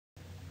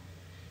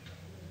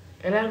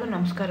ಎಲ್ಲರಿಗೂ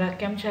ನಮಸ್ಕಾರ.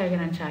 ಕೆಂಚಾಯಿಗೆ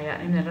ನಾನು ಛಾಯಾ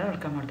ನಿಮ್ಮೆಲ್ಲರೂ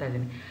ವೆಲ್ಕಮ್ ಮಾಡ್ತಾ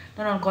ಇದ್ದೀನಿ.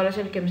 ನಾನು ಒಂದು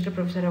ಕಾಲೇಜಲ್ಲಿ ಕೆಮಿಸ್ಟ್ರಿ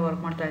ಪ್ರೊಫೆಸರ್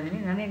ವರ್ಕ್ ಮಾಡ್ತಾ ಇದ್ದೀನಿ.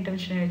 ನನ್ನ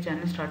ಇಂಟೆನ್ಷನ್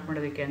ಚಾನಲ್ ಸ್ಟಾರ್ಟ್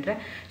ಮಾಡೋದಕ್ಕೆ ಅಂದರೆ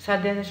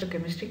ಸಾಧ್ಯ ಆದಷ್ಟು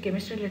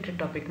ಕೆಮಿಸ್ಟ್ರಿ ರಿಲೇಟೆಡ್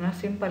ಟಾಪಿಕ್ನ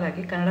ಸಿಂಪಲ್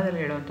ಆಗಿ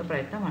ಕನ್ನಡದಲ್ಲಿ ಹೇಳುವಂಥ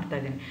ಪ್ರಯತ್ನ ಮಾಡ್ತಾ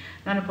ಇದ್ದೀನಿ.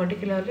 ನಾನು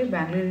particularly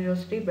Bangalore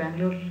university,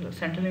 Bangalore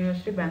central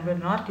university,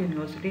 Bangalore north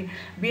university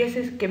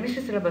BSc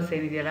chemistry syllabus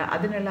ಏನಿದೆಯಲ್ಲ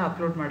ಅದನ್ನೆಲ್ಲ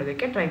ಅಪ್ಲೋಡ್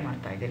ಮಾಡೋದಕ್ಕೆ ಟ್ರೈ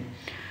ಮಾಡ್ತಾ ಇದ್ದೀನಿ.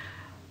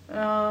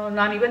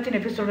 ನಾನು ಇವತ್ತಿನ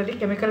ಎಪಿಸೋಡಲ್ಲಿ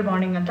ಕೆಮಿಕಲ್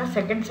ಬಾಂಡಿಂಗ್ ಅಂತ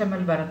ಸೆಕೆಂಡ್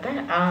ಸೆಮ್ಮಲ್ಲಿ ಬರುತ್ತೆ.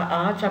 ಆ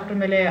ಚಾಪ್ಟರ್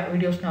ಮೇಲೆ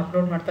ವೀಡಿಯೋಸ್ನ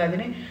ಅಪ್ಲೋಡ್ ಮಾಡ್ತಾ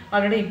ಇದ್ದೀನಿ.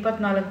 ಆಲ್ರೆಡಿ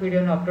 24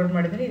 ವೀಡಿಯೋನ ಅಪ್ಲೋಡ್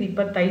ಮಾಡಿದ್ದೀನಿ. ಇದು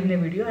 25ನೇ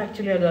ವೀಡಿಯೋ.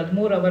 ಆ್ಯಕ್ಚುಲಿ ಅದು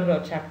 13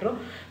 ಅವರ್ ಚಾಪ್ಟ್ರು.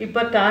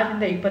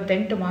 26ರಿಂದ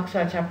 28 ಮಾರ್ಕ್ಸ್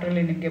ಆ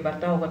ಚಾಪ್ಟ್ರಲ್ಲಿ ನಿಮಗೆ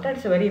ಬರ್ತಾ ಹೋಗುತ್ತೆ.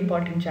 It's A very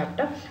important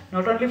chapter,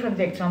 not only from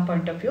the exam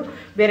point of view.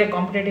 ಬೇರೆ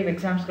ಕಾಂಪಿಟೇಟಿವ್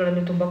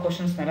ಎಕ್ಸಾಮ್ಸ್ಗಳಲ್ಲಿ ತುಂಬ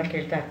ಕ್ವಶನ್ಸ್ನೆಲ್ಲ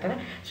ಕೇಳ್ತಾ ಇರ್ತಾರೆ.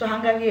 ಸೊ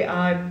ಹಾಗಾಗಿ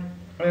ಆ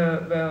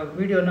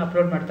ವಿಡಿಯೋನ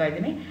ಅಪ್ಲೋಡ್ ಮಾಡ್ತಾ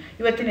ಇದ್ದೀನಿ.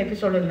 ಇವತ್ತಿನ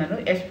ಎಪಿಸೋಡಲ್ಲಿ ನಾನು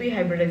SP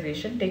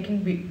hybridisation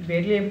taking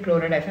barium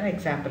chloride as an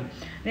example.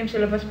 ನಿಮ್ಮ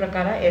ಸಿಲೆಬಸ್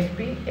ಪ್ರಕಾರ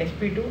SP,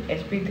 SP2,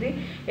 SP3,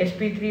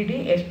 SP3D,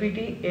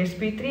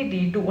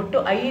 SP3D2 ಒಟ್ಟು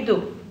 5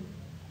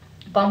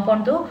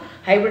 ಕಾಂಪೌಂಡ್ದು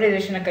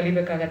ಹೈಬ್ರಿಡೈಸೇಷನ್ನ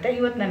ಕಲಿಬೇಕಾಗತ್ತೆ.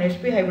 ಇವತ್ತು ನಾನು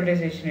SP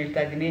ಹೈಬ್ರಿಡೈಸೇಷನ್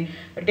ಹೇಳ್ತಾ ಇದ್ದೀನಿ,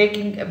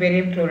 taking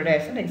barium chloride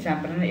as an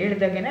example. ನಾನು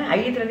ಹೇಳಿದಾಗೇ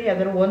 5ರಲ್ಲಿ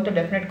ಅದರ ಒಂದು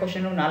ಡೆಫಿನೆಟ್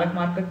ಕ್ವಶನ್ 4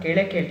 ಮಾರ್ಕ್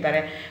ಕೇಳ್ತಾರೆ.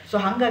 ಸೊ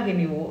ಹಾಗಾಗಿ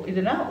ನೀವು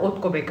ಇದನ್ನು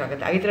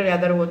ಓದ್ಕೋಬೇಕಾಗತ್ತೆ. 5ರಲ್ಲಿ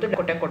ಯಾವ್ದಾದ್ರು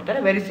ಒಂದು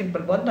ಕೊಡ್ತಾರೆ. Very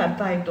simple. ಒಂದು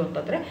ಅರ್ಥ ಆಯಿತು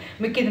ಅಂತಂದರೆ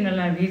ಮಿಕ್ಕಿದನ್ನೆಲ್ಲ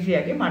ನಾವು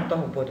ಈಸಿಯಾಗಿ ಮಾಡ್ತಾ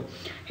ಹೋಗ್ಬೋದು.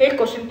 ಹೇಗೆ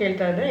ಕ್ವಶನ್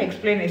ಕೇಳ್ತಾ ಇದ್ದರೆ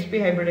ಎಕ್ಸ್ಪ್ಲೈನ್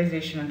SP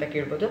ಹೈಬ್ರಿಡೈಸೇಷನ್ ಅಂತ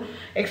ಕೇಳ್ಬೋದು,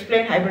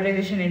 explain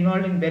hybridisation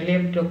involve in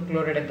barium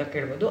chloride ಅಂತ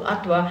ಕೇಳ್ಬೋದು,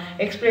 ಅಥವಾ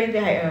explain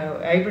the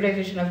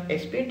hybridization of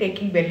SP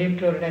taking barium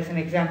chloride as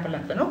an example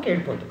ಅಂತಲೂ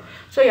ಕೇಳ್ಬೋದು.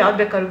 ಸೊ ಯಾವ್ದು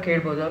ಬೇಕಾದ್ರೂ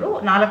ಕೇಳ್ಬೋದು. ಅವರು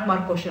 4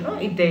 ಮಾರ್ಕ್ ಕ್ವಶನು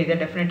ಇದ್ದೇ ಇದೆ,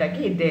 ಡೆಫಿನೆಟ್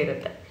ಆಗಿ ಇದ್ದೇ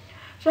ಇರುತ್ತೆ.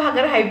 ಸೊ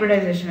ಹಾಗಾದ್ರೆ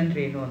ಹೈಬ್ರಿಡೈಸೇಷನ್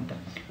ಅಂದ್ರೆ ಏನು ಅಂತ,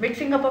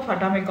 mixing up of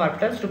atomic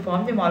orbitals to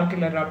form the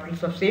molecular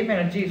orbitals of same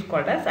energy is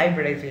called as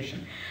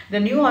hybridisation.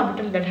 The new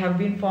orbital that have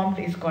been formed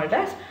is called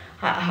as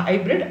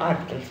hybrid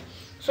orbitals.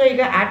 So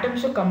ಈಗ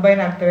atoms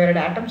combine ಆಗ್ತವೆ.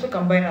 2 atoms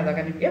combine ಆದಾಗ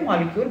ನಿಮಗೆ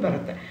molecule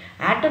ಬರುತ್ತೆ.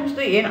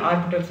 ಆಟಮ್ಸ್ದು ಏನು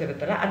orbitals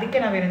ಇರುತ್ತಲ್ಲ ಅದಕ್ಕೆ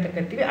ನಾವೇನಂತ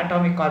ಕರಿತೀವಿ,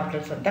 ಅಟಾಮಿಕ್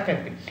ಆರ್ಬಿಟಲ್ಸ್ ಅಂತ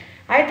ಕರಿತೀವಿ.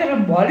 ಆಯ್ತಲ್ಲ,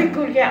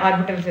 ಮಾಲಿಕ್ಯೂಲ್ಗೆ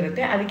ಆರ್ಬಿಟಲ್ಸ್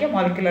ಇರುತ್ತೆ, ಅದಕ್ಕೆ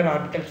ಮಾಲಿಕ್ಯುಲರ್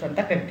ಆರ್ಬಿಟಲ್ಸ್ ಅಂತ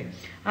ಕರಿತೀವಿ.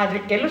 ಆದರೆ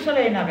ಕೆಲವು ಸಲ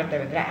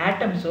ಏನಾಗುತ್ತವೆ ಅಂದರೆ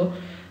atoms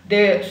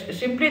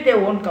they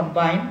won't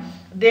combine,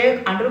 they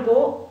undergo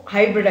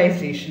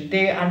hybridisation,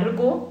 they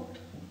undergo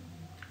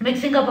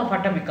mixing up of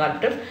atomic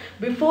orbitals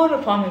before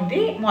farming the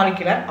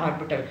molecular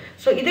orbital.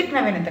 So ಇದಕ್ಕೆ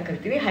ನಾವೇನಂತ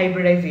ಕರಿತೀವಿ,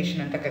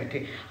 ಹೈಬ್ರಿಡೈಸೇಷನ್ ಅಂತ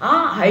ಕರಿತೀವಿ. ಆ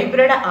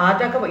ಹೈಬ್ರಿಡ್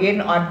ಆದಾಗ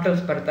ಏನು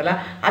ಆರ್ಬಿಟಲ್ಸ್ ಬರುತ್ತಲ್ಲ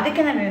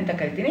ಅದಕ್ಕೆ ನಾನು ಏನಂತ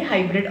ಕರಿತೀನಿ,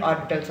 ಹೈಬ್ರಿಡ್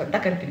ಆರ್ಬಿಟಲ್ಸ್ ಅಂತ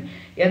ಕರಿತೀನಿ.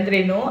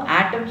 ಅಂದ್ರೇನು,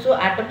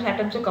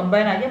 ಆಟಮ್ಸು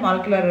ಕಂಬೈನ್ ಆಗಿ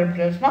ಮಾಲಿಕ್ಯುಲರ್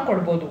ಆರ್ಬಿಟಲ್ಸ್ನ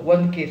ಕೊಡ್ಬೋದು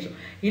ಒಂದು ಕೇಸು.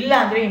 ಇಲ್ಲ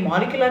ಅಂದರೆ ಈ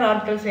ಮಾಲಿಕ್ಯುಲರ್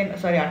ಆರ್ಬಿಟಲ್ಸ್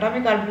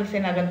ಅಟಾಮಿಕ್ ಆರ್ಬಿಟಲ್ಸ್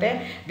ಏನಾಗುತ್ತೆ,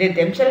 they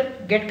themself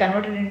get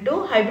converted into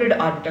hybrid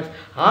orbitals.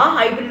 ಆ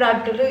ಹೈಬ್ರಿಡ್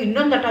ಆರ್ಬಿಟಲ್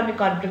ಇನ್ನೊಂದು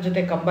ಅಟಾಮಿಕ್ ಆರ್ಬಿಟಲ್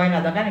ಜೊತೆ ಕಂಬೈನ್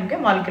ಆದಾಗ ನಿಮಗೆ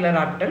ಮಾಲಿಕ್ಯುಲರ್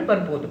ಆರ್ಬಿಟಲ್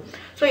ಬರ್ಬೋದು.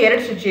 ಸೊ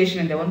 2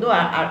 ಸಿಚುಯೇಷನ್ ಇದೆ. ಒಂದು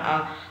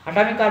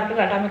ಅಟಾಮಿಕ್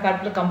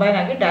ಆರ್ಬಿಟಲ್ ಕಂಬೈನ್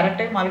ಆಗಿ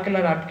ಡೈರೆಕ್ಟಾಗಿ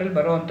ಮಾಲಿಕ್ಯುಲರ್ ಆರ್ಬಿಟಲ್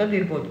ಬರುವಂಥದ್ದು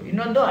ಇರ್ಬೋದು.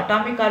 ಇನ್ನೊಂದು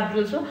ಅಟಾಮಿಕ್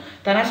ಆರ್ಬಿಟಲ್ಸು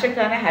ತನ್ನಷ್ಟಕ್ಕೆ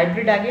ತಾನೇ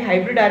ಹೈಬ್ರಿಡ್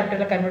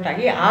ಆರ್ಬಿಟಲ್ ಕನ್ವರ್ಟ್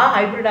ಆಗಿ ಆ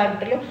ಹೈಬ್ರಿಡ್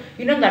ಆರ್ಬಿಟಲ್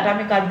ಇನ್ನೊಂದು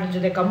ಅಟಾಮಿಕ್ ಆರ್ಬಿಟಲ್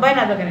ಜೊತೆ ಕಂಬೈನ್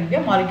ಆದಾಗ ನಿಮಗೆ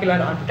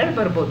ಮಾಲಿಕ್ಯುಲರ್ ಆರ್ಬಿಟಲ್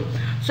ಬರ್ಬೋದು.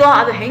 ಸೊ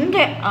ಅದು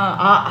ಹೆಂಗೆ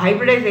ಆ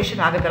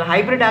ಹೈಬ್ರಿಡೈಸೇಷನ್ ಆಗುತ್ತಲ್ಲ,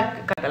 ಹೈಬ್ರಿಡ್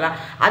ಆಗತ್ತಲ್ಲ,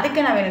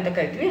 ಅದಕ್ಕೆ ನಾವೇನಂತ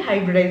ಕರಿತೀವಿ,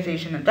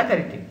 ಹೈಬ್ರಿಡೈಸೇಷನ್ ಅಂತ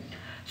ಕರಿತೀವಿ.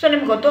 ಸೊ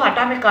ನಿಮ್ಗೆ ಗೊತ್ತು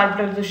ಅಟಾಮಿಕ್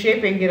ಆರ್ಬಿಟಲ್ದು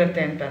ಶೇಪ್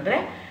ಹೆಂಗಿರುತ್ತೆ ಅಂತಂದರೆ,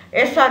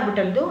 S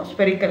ಆರ್ಬಿಟಲ್ದು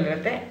ಸ್ಪೆರಿಕಲ್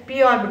ಇರುತ್ತೆ, P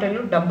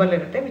ಆರ್ಬಿಟಲ್ಲು ಡಂಬಲ್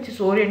ಇರುತ್ತೆ, which is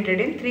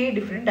oriented in 3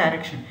 different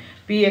direction,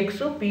 PX,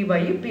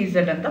 PY, PZ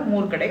ಅಂತ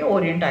 3 ಕಡೆಗೆ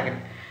ಓರಿಯೆಂಟ್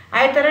ಆಗಿರುತ್ತೆ.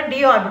 ಆ ಥರ D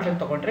ಆರ್ಬಿಟಲ್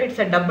ತೊಗೊಂಡ್ರೆ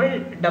it's a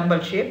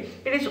dumbbell shape.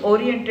 It is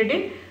oriented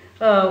in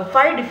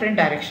 5 different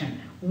direction.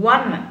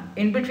 1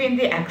 in between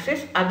the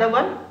Axis, other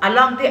 1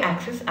 along the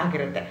Axis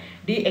ಆಗಿರುತ್ತೆ.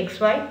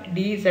 DXY,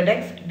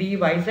 DZX,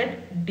 DYZ,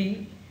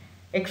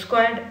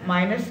 DX²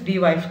 minus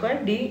DY²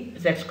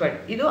 DZ².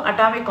 ಇದು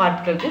atomic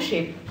ಆರ್ಬಿಟಲ್ದು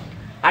shape.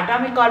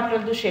 Atomic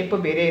ಆರ್ಬಿಟಲ್ದು shape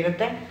ಬೇರೆ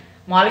ಇರುತ್ತೆ,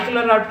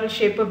 molecular orbital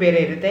shape ಬೇರೆ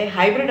ಇರುತ್ತೆ,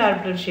 hybrid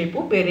orbital shape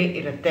ಬೇರೆ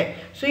ಇರುತ್ತೆ.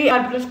 So ಈ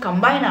orbitals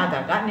combine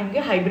ಆದಾಗ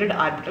ನಿಮಗೆ ಹೈಬ್ರಿಡ್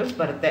ಆರ್ಬಿಟಲ್ಸ್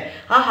ಬರುತ್ತೆ.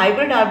 ಆ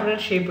ಹೈಬ್ರಿಡ್ ಆರ್ಬಿಟಲ್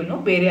ಶೇಪನ್ನು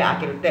ಬೇರೆ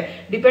ಆಗಿರುತ್ತೆ,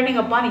 ಡಿಪೆಂಡಿಂಗ್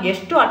ಅಪಾನ್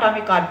ಎಷ್ಟು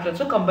ಅಟಾಮಿಕ್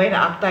ಆರ್ಬಿಟಲ್ಸು ಕಂಬೈನ್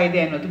ಆಗ್ತಾ ಇದೆ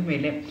ಅನ್ನೋದ್ರ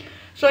ಮೇಲೆ.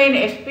 So in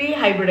SP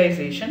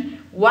hybridization,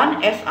 1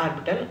 S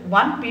orbital,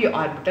 1 P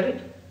orbital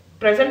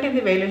present in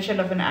the valence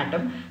shell of an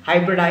atom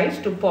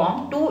hybridized to form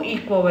 2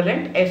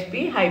 equivalent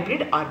SP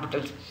hybrid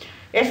orbitals.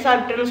 S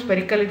orbital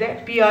spherical ಇದೆ,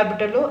 P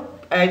orbital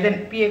ಇದನ್ನು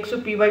PX,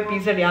 PY,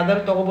 PZ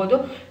ಯಾವ್ದಾದ್ರು ತೊಗೋಬೋದು.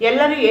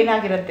 ಎಲ್ಲರೂ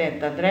ಏನಾಗಿರುತ್ತೆ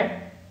ಅಂತಂದರೆ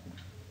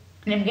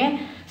ನಿಮಗೆ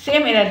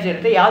same energy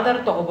ಇರುತ್ತೆ,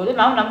 ಯಾವ್ದಾದ್ರು ತೊಗೋಬೋದು.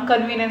 ನಾವು ನಮ್ಮ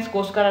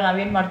ಕನ್ವೀನಿಯನ್ಸ್ಗೋಸ್ಕರ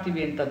ನಾವೇನು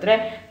ಮಾಡ್ತೀವಿ ಅಂತಂದರೆ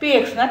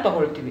PXನ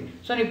ತೊಗೊಳ್ತೀವಿ.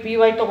 ಸೊ ನೀವು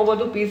PY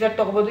ತೊಗೋಬೋದು, PZ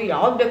ತೊಗೋಬೋದು,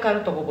 ಯಾವ್ದು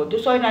ಬೇಕಾದ್ರೂ ತೊಗೋಬೋದು.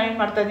 ಸೊ ನಾನೇನು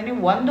ಮಾಡ್ತಾ ಇದ್ದೀನಿ,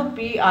 ಒಂದು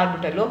P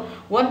ಆರ್ಬಿಟಲು,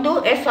 ಒಂದು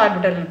S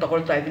ಆರ್ಬಿಟಲ್ನ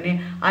ತೊಗೊಳ್ತಾ ಇದ್ದೀನಿ.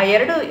 ಆ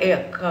 2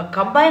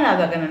 ಕಂಬೈನ್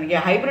ಆದಾಗ ನನಗೆ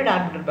ಹೈಬ್ರಿಡ್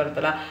ಆರ್ಬಿಟಲ್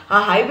ಬರುತ್ತಲ್ಲ, ಆ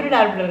ಹೈಬ್ರಿಡ್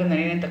ಆರ್ಬಿಟಲ್ಗೆ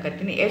ನಾನು ಏನಂತ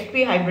ಕರಿತೀನಿ,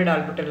 SP ಹೈಬ್ರಿಡ್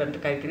ಆರ್ಬಿಟಲ್ ಅಂತ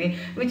ಕರಿತೀನಿ,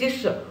 which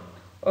is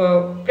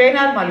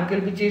planar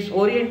molecule which is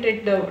oriented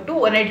to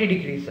 180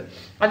 degrees.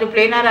 ಅದು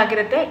ಪ್ಲೇನಾರ್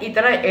ಆಗಿರುತ್ತೆ. ಈ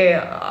ಥರ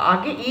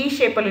ಆಗಿ ಈ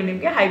ಶೇಪಲ್ಲಿ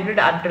ನಿಮಗೆ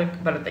ಹೈಬ್ರಿಡ್ ಆರ್ಬಿಟಲ್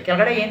ಬರುತ್ತೆ.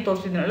 ಕೆಳಗಡೆ ಏನು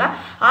ತೋರಿಸಿದ್ನಲ್ಲ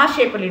ಆ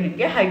ಶೇಪಲ್ಲಿ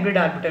ನಿಮಗೆ ಹೈಬ್ರಿಡ್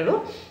ಆರ್ಬಿಟಲು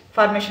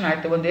ಫಾರ್ಮೇಷನ್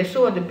ಆಯಿತು. ಒಂದು S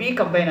ಒಂದು P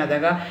ಕಂಬೈನ್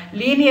ಆದಾಗ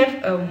ಲೀನಿಯರ್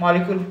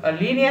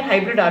ಲೀನಿಯರ್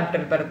ಹೈಬ್ರಿಡ್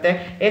ಆರ್ಬಿಟಲ್ ಬರುತ್ತೆ.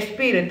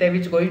 SP ಇರುತ್ತೆ,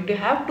 which going to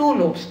have 2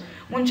 lobes.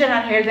 ಮುಂಚೆ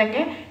ನಾನು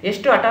ಹೇಳ್ದಂಗೆ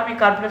ಎಷ್ಟು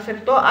ಅಟಾಮಿಕ್ ಆರ್ಬಿಟಲ್ಸ್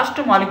ಇರುತ್ತೋ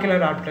ಅಷ್ಟು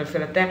ಮಾಲಿಕ್ಯುಲರ್ ಆರ್ಬಿಟಲ್ಸ್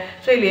ಇರುತ್ತೆ.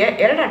 ಸೊ ಇಲ್ಲಿ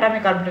 2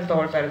 ಅಟಾಮಿಕ್ ಆರ್ಬಿಟಲ್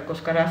ತೊಗೊಳ್ತಾ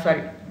ಇರೋದಕ್ಕೋಸ್ಕರ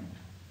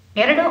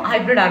 2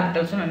 ಹೈಬ್ರಿಡ್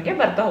ಆರ್ಬಿಟಲ್ಸ್ ನನಗೆ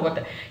ಬರ್ತಾ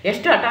ಹೋಗುತ್ತೆ.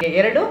 ಎಷ್ಟು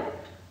 2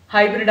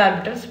 ಹೈಬ್ರಿಡ್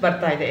ಆರ್ಬಿಟಲ್ಸ್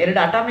ಬರ್ತಾ ಇದೆ. 2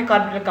 ಅಟಾಮಿಕ್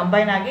ಆರ್ಬಿಟಲ್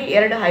ಕಂಬೈನ್ ಆಗಿ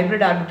 2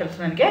 ಹೈಬ್ರಿಡ್ ಆರ್ಬಿಟಲ್ಸ್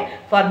ನನಗೆ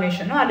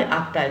ಫಾರ್ಮೇಷನ್ ಅಲ್ಲಿ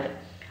ಆಗ್ತಾ ಇದೆ.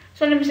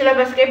 ಸೊ ನಿಮ್ಮ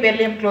ಸಿಲೆಬಸ್ಗೆ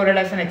beryllium chloride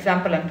as an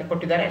example ಅಂತ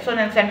ಕೊಟ್ಟಿದ್ದಾರೆ. ಸೊ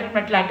ನನ್ನ ಸೆಂಟ್ರಲ್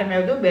ಮೆಟಲ್ ಆಟಮ್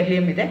ಯಾವುದು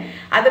ಬೆರಿಲಿಯಂ ಇದೆ,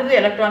 ಅದರದ್ದು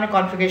ಎಲೆಕ್ಟ್ರಾನಿಕ್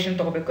ಕಾನ್ಫಿಗರೇಷನ್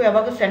ತಗೋಬೇಕು.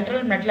 ಯಾವಾಗ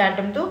ಸೆಂಟ್ರಲ್ ಮೆಟಲ್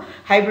ಆಟಮ್ದು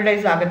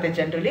ಹೈಬ್ರಿಡೈಸ್ ಆಗುತ್ತೆ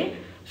ಜನರಲಿ,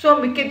 ಸೊ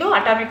ಮಿಕ್ಕಿದ್ದು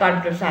ಅಟಾಮಿಕ್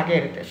ಆರ್ಬಿಟಲ್ಸ್ ಹಾಗೆ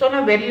ಇರುತ್ತೆ. ಸೊ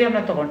ನಾವು ಬೆರಿಲಿಯಂನ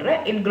ತಗೊಂಡ್ರೆ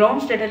ಇನ್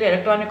ಗ್ರೌಂಡ್ ಸ್ಟೇಟಲ್ಲಿ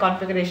ಎಲೆಕ್ಟ್ರಾನಿಕ್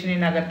ಕಾನ್ಫಿಗರೇಷನ್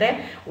ಏನಾಗುತ್ತೆ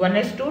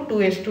 1s2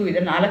 2s2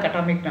 ಇದೆ 4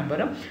 ಅಟಾಮಿಕ್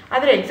ನಂಬರು.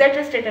 ಆದರೆ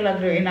ಎಕ್ಸೈಟೆಡ್ ಸ್ಟೇಟಲ್ಲಿ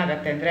ಆದರೂ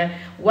ಏನಾಗುತ್ತೆ ಅಂದರೆ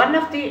one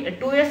of the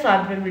 2s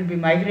orbital will be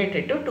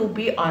migrated to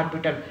 2p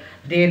orbital.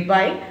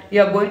 Thereby, you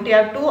are going to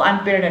have 2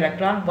 unpaired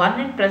electron, one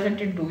is present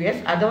in 2s,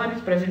 other one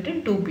is present in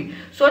 2p.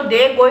 So they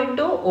are going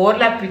to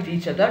overlap with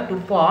each other to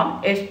form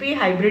sp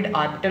hybrid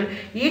orbital,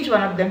 each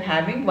one of them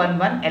having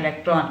 1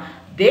 electron.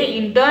 They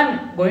in turn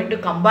going to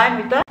combine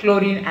with the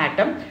chlorine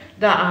atom,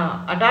 the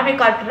atomic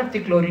orbital of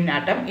the chlorine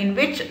atom, in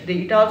which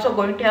it also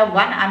going to have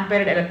 1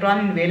 unpaired electron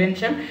in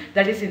valence shell,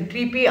 that is in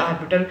 3p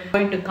orbital,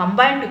 going to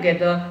combine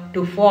together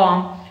to form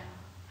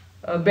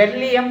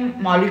beryllium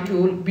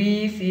molecule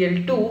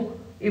BeCl2,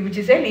 which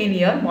is A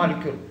linear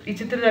molecule. ಈ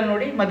ಚಿತ್ರದಲ್ಲಿ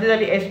ನೋಡಿ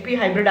ಮಧ್ಯದಲ್ಲಿ sp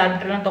hybrid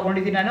orbital ಅನ್ನು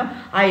ತಗೊಂಡಿದ್ದೀನಿ ನಾನು.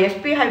 ಆ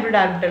sp hybrid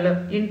orbital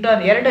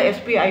intern 2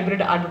 sp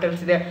hybrid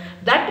orbitals ಇದೆ.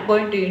 That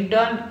going to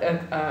intern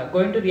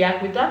going to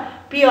react with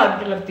p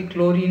orbital of the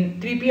chlorine,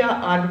 3p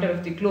orbital of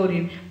the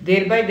chlorine.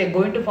 Thereby they are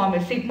going to form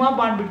a sigma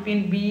bond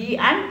between Be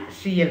and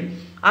Cl.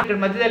 ಆ ಕಡೆ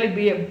ಮಧ್ಯದಲ್ಲಿ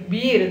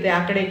B ಇರುತ್ತೆ, ಆ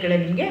ಕಡೆ ಈ ಕಡೆ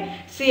ನಿಮಗೆ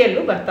Cl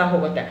ಬರ್ತಾ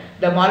ಹೋಗುತ್ತೆ.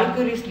 The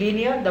molecule is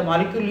linear, the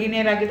molecule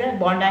linear ಆಗಿದೆ,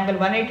 ಬಾಂಡ್ ಆಂಗಲ್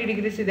 180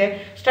 ಡಿಗ್ರೀಸ್ ಇದೆ,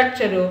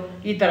 ಸ್ಟ್ರಕ್ಚರು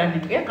ಈ ಥರ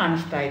ನಿಮಗೆ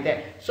ಕಾಣಿಸ್ತಾ ಇದೆ.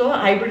 ಸೊ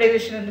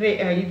ಹೈಬ್ರಿಡೈಸೇಷನ್ ಅಂದರೆ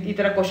ಈ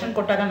ಥರ ಕ್ವಶನ್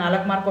ಕೊಟ್ಟಾಗ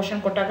 4 ಮಾರ್ಕ್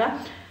ಕ್ವಶನ್ ಕೊಟ್ಟಾಗ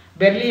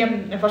beryllium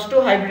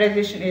first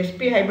hybridisation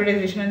sp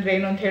hybridisation ಅಂದರೆ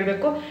ಏನು ಅಂತ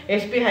ಹೇಳಬೇಕು.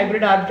 sp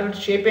ಹೈಬ್ರಿಡ್ ಆರ್ಬಿಟಲ್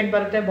ಶೇಪ್ ಏನು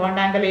ಬರುತ್ತೆ,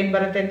 ಬಾಂಡ್ ಆಂಗಲ್ ಏನು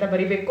ಬರುತ್ತೆ ಅಂತ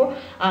ಬರೀಬೇಕು.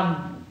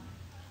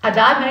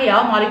 ಅದಾದಮೇಲೆ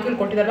ಯಾವ ಮಾಲಿಕ್ಯೂಲ್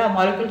ಕೊಟ್ಟಿದಾರಲ್ಲ ಆ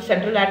ಮಾಲಿಕ್ಯೂಲ್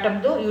ಸೆಂಟ್ರಲ್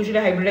ಆಟಮ್ದು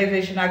ಯೂಶಲಿ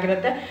ಹೈಬ್ರಿಡೈಸೇಷನ್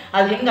ಆಗಿರುತ್ತೆ.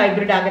 ಅದು ಹೆಂಗೆ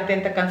ಹೈಬ್ರಿಡ್ ಆಗುತ್ತೆ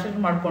ಅಂತ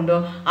ಕನ್ಸಿಡರ್ ಮಾಡಿಕೊಂಡು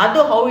ಅದು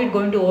how it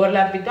going to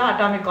overlap with the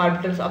atomic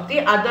orbitals of the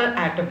other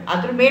atom,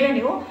 ಅದ್ರ ಮೇಲೆ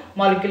ನೀವು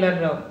ಮಾಲಿಕ್ಯುಲರ್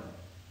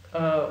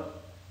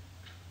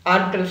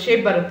ಆರ್ಬಿಟಲ್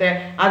ಶೇಪ್ ಬರುತ್ತೆ,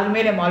 ಅದ್ರ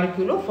ಮೇಲೆ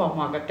ಮಾಲಿಕ್ಯೂಲು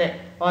ಫಾರ್ಮ್ ಆಗುತ್ತೆ.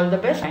 All the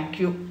best, thank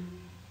you.